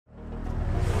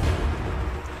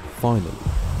finally,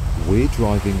 we're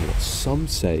driving what some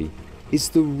say is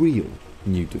the real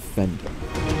new Defender.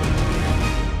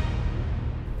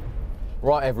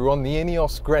 Right everyone, the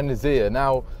Ineos Grenadier.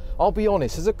 Now, I'll be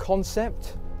honest, as a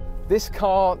concept, this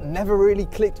car never really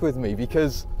clicked with me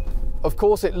because, of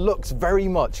course, it looks very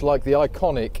much like the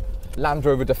iconic Land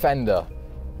Rover Defender,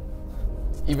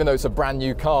 even though it's a brand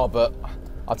new car. But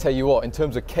I'll tell you what, in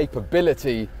terms of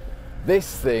capability,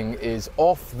 this thing is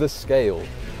off the scale.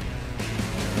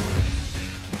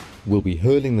 We'll be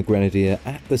hurling the Grenadier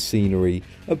at the scenery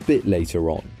a bit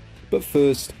later on, but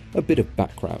first, a bit of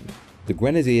background. The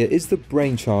Grenadier is the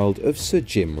brainchild of Sir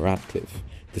Jim Ratcliffe,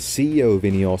 the CEO of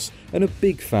Ineos and a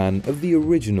big fan of the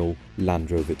original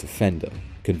Land Rover Defender.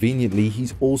 Conveniently,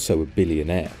 he's also a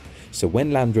billionaire, so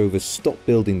when Land Rover stopped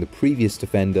building the previous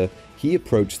Defender, he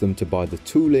approached them to buy the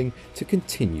tooling to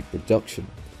continue production.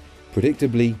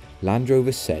 Predictably, Land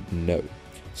Rover said no,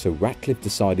 so Ratcliffe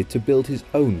decided to build his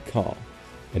own car,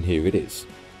 and here it is.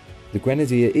 The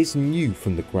Grenadier is new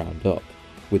from the ground up,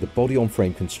 with a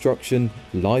body-on-frame construction,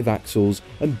 live axles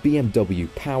and BMW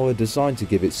power designed to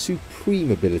give it supreme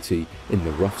ability in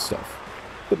the rough stuff.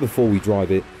 But before we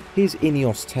drive it, here's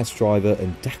Ineos test driver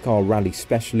and Dakar rally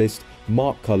specialist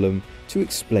Mark Cullum to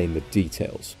explain the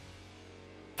details.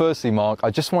 Firstly, Mark,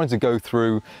 I just wanted to go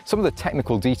through some of the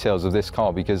technical details of this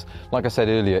car because, like I said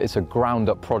earlier, it's a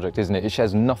ground-up project, isn't it? It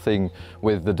shares nothing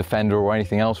with the Defender or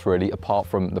anything else really, apart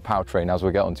from the powertrain, as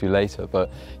we'll get onto later.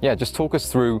 But yeah, just talk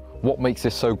us through what makes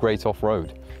this so great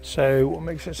off-road. So what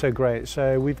makes it so great?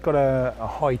 So we've got a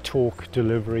high torque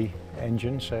delivery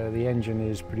engine. So the engine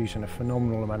is producing a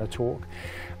phenomenal amount of torque.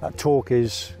 That torque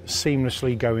is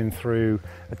seamlessly going through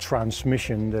a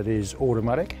transmission that is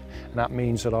automatic, and that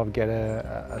means that I'll get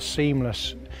a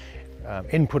seamless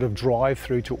input of drive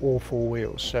through to all four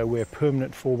wheels. So we're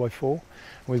permanent 4x4.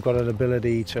 We've got an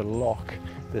ability to lock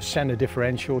the center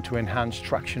differential to enhance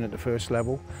traction at the first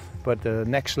level, but the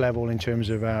next level in terms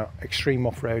of our extreme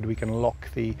off-road, we can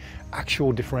lock the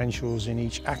actual differentials in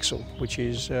each axle, which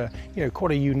is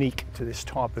quite a unique to this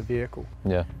type of vehicle.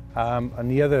 Yeah. And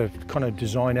the other kind of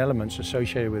design elements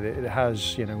associated with it, it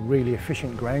has really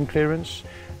efficient ground clearance,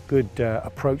 good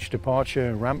approach departure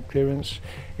and ramp clearance.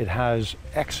 It has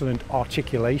excellent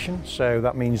articulation, so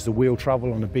that means the wheel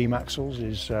travel on the beam axles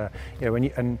is,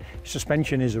 and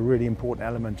suspension is a really important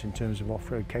element in terms of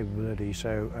off-road capability.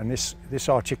 So, and this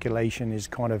articulation is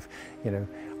kind of,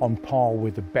 on par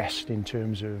with the best in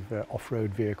terms of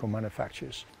off-road vehicle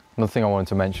manufacturers. Another thing I wanted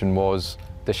to mention was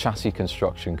the chassis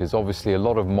construction, because obviously a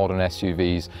lot of modern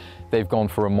SUVs, they've gone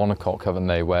for a monocoque, haven't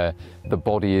they, where the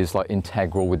body is like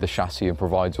integral with the chassis and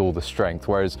provides all the strength,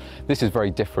 whereas this is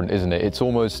very different, isn't it? It's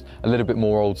almost a little bit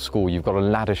more old school. You've got a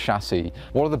ladder chassis.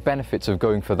 What are the benefits of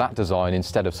going for that design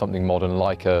instead of something modern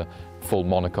like a full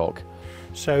monocoque?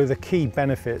 So the key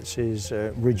benefits is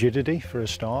rigidity for a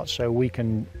start, so we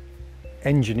can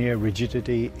engineer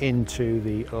rigidity into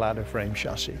the ladder frame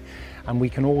chassis, and we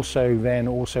can also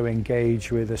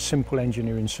engage with a simple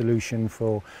engineering solution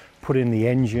for putting the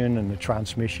engine and the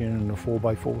transmission and the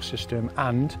 4x4 system,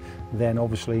 and then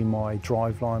obviously my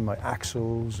driveline, my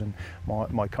axles and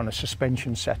my kind of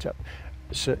suspension setup,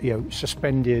 so,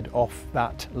 suspended off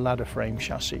that ladder frame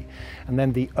chassis. And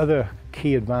then the other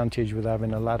key advantage with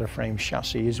having a ladder frame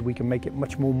chassis is we can make it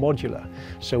much more modular,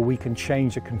 so we can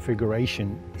change the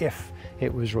configuration if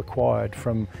it was required,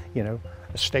 from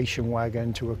a station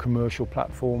wagon to a commercial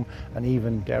platform, and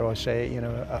even, dare I say,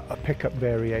 a pickup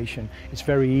variation. It's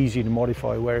very easy to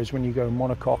modify, whereas when you go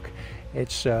monocoque,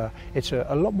 it's a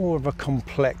lot more of a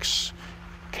complex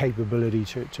capability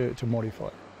to modify.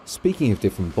 Speaking of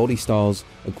different body styles,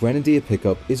 a Grenadier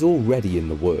pickup is already in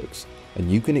the works,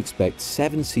 and you can expect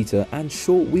 7-seater and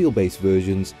short wheelbase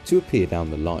versions to appear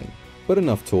down the line. But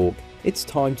enough talk, it's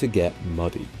time to get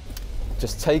muddy.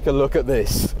 Just take a look at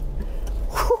this.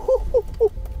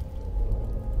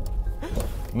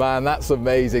 Man, that's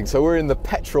amazing. So we're in the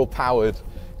petrol-powered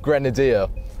Grenadier.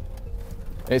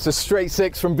 It's a straight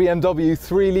six from BMW,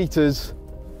 3 litres.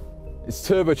 It's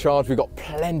turbocharged, we've got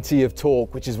plenty of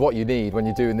torque, which is what you need when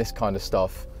you're doing this kind of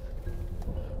stuff.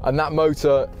 And that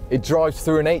motor, it drives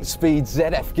through an 8-speed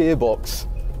ZF gearbox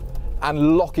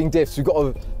and locking diffs. We've got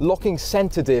a locking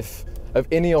center diff of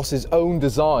Ineos's own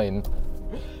design.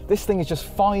 This thing is just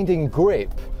finding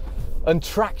grip and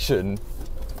traction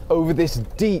over this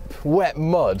deep, wet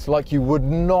mud like you would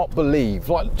not believe.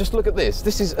 Like, just look at this.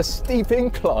 This is a steep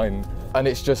incline, and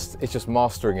it's just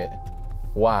mastering it.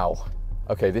 Wow.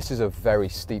 Okay, this is a very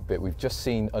steep bit. We've just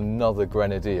seen another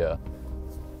Grenadier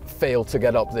fail to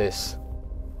get up this.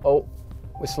 Oh,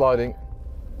 we're sliding.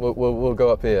 We'll go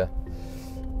up here.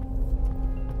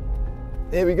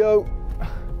 Here we go.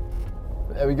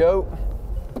 There we go.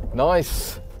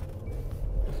 Nice.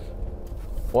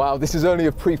 Wow, this is only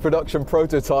a pre-production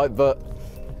prototype, but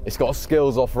it's got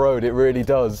skills off-road, it really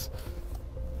does.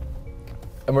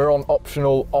 And we're on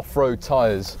optional off-road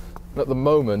tyres. And at the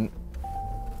moment,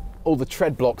 all the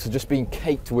tread blocks are just being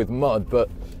caked with mud, but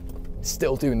it's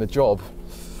still doing the job.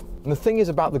 And the thing is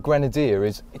about the Grenadier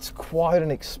is it's quite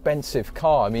an expensive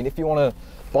car. I mean, if you want to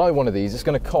buy one of these, it's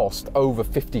going to cost over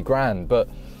 50 grand, but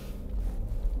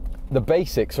the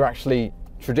basics are actually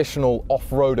traditional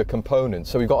off-roader components.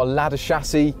 So we've got a ladder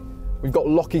chassis, we've got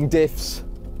locking diffs,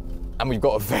 and we've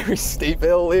got a very steep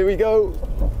hill. Here we go.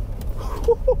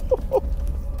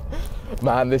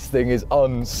 Man, this thing is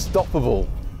unstoppable.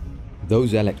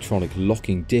 Those electronic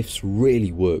locking diffs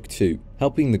really work too,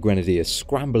 helping the Grenadier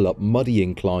scramble up muddy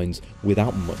inclines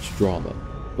without much drama.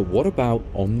 But what about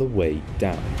on the way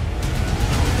down?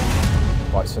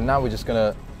 Right, so now we're just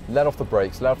gonna let off the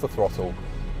brakes, let off the throttle,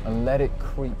 and let it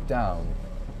creep down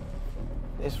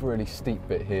this really steep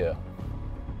bit here.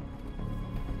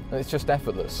 And it's just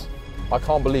effortless. I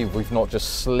can't believe we've not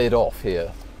just slid off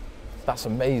here. That's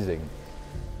amazing.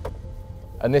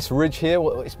 And this ridge here,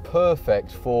 well, it's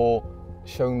perfect for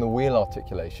showing the wheel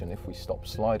articulation if we stop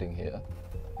sliding here.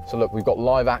 So look, we've got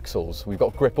live axles, we've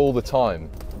got grip all the time.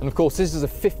 And of course, this is a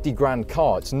 50 grand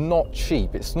car. It's not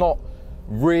cheap. It's not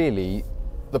really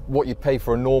what you'd pay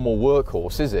for a normal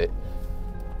workhorse, is it?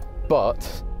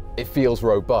 But it feels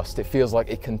robust. It feels like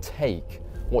it can take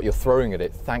what you're throwing at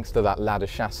it thanks to that ladder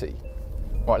chassis.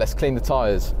 Right, let's clean the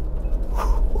tires.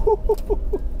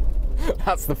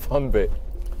 That's the fun bit.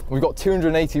 We've got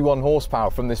 281 horsepower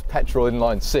from this petrol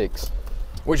inline six,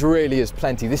 which really is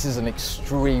plenty. This is an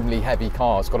extremely heavy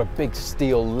car. It's got a big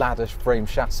steel ladder frame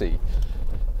chassis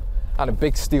and a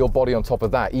big steel body on top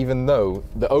of that, even though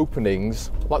the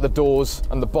openings, like the doors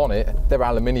and the bonnet, they're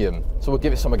aluminium. So we'll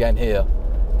give it some again here.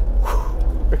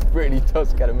 It really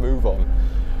does get a move on.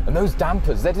 And those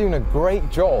dampers, they're doing a great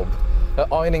job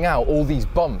at ironing out all these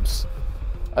bumps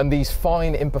and these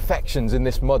fine imperfections in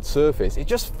this mud surface. It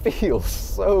just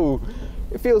feels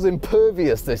it feels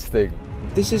impervious, this thing.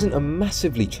 This isn't a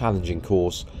massively challenging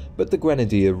course, but the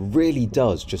Grenadier really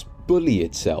does just bully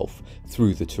itself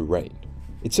through the terrain.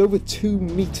 It's over 2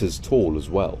 meters tall as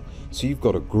well, so you've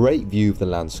got a great view of the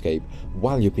landscape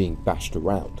while you're being bashed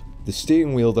around. The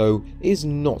steering wheel though is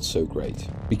not so great.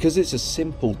 Because it's a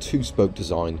simple 2-spoke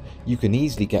design, you can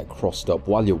easily get crossed up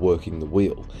while you're working the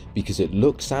wheel, because it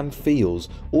looks and feels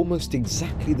almost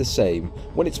exactly the same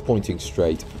when it's pointing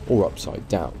straight or upside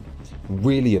down.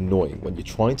 Really annoying when you're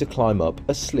trying to climb up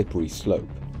a slippery slope.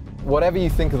 Whatever you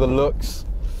think of the looks,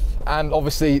 and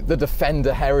obviously the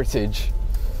Defender heritage,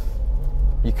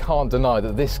 you can't deny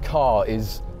that this car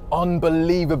is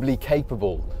unbelievably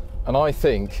capable. And I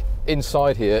think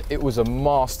inside here, it was a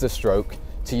masterstroke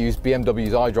to use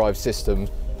BMW's iDrive system.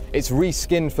 It's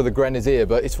reskinned for the Grenadier,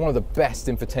 but it's one of the best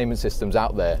infotainment systems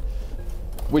out there,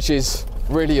 which is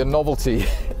really a novelty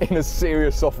in a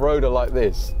serious off-roader like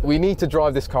this. We need to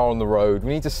drive this car on the road.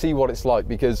 We need to see what it's like,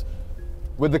 because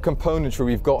with the componentry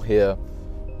we've got here,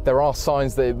 there are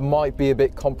signs that it might be a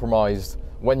bit compromised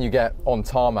when you get on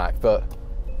tarmac, but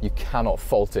you cannot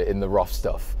fault it in the rough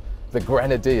stuff. The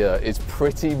Grenadier is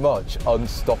pretty much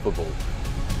unstoppable.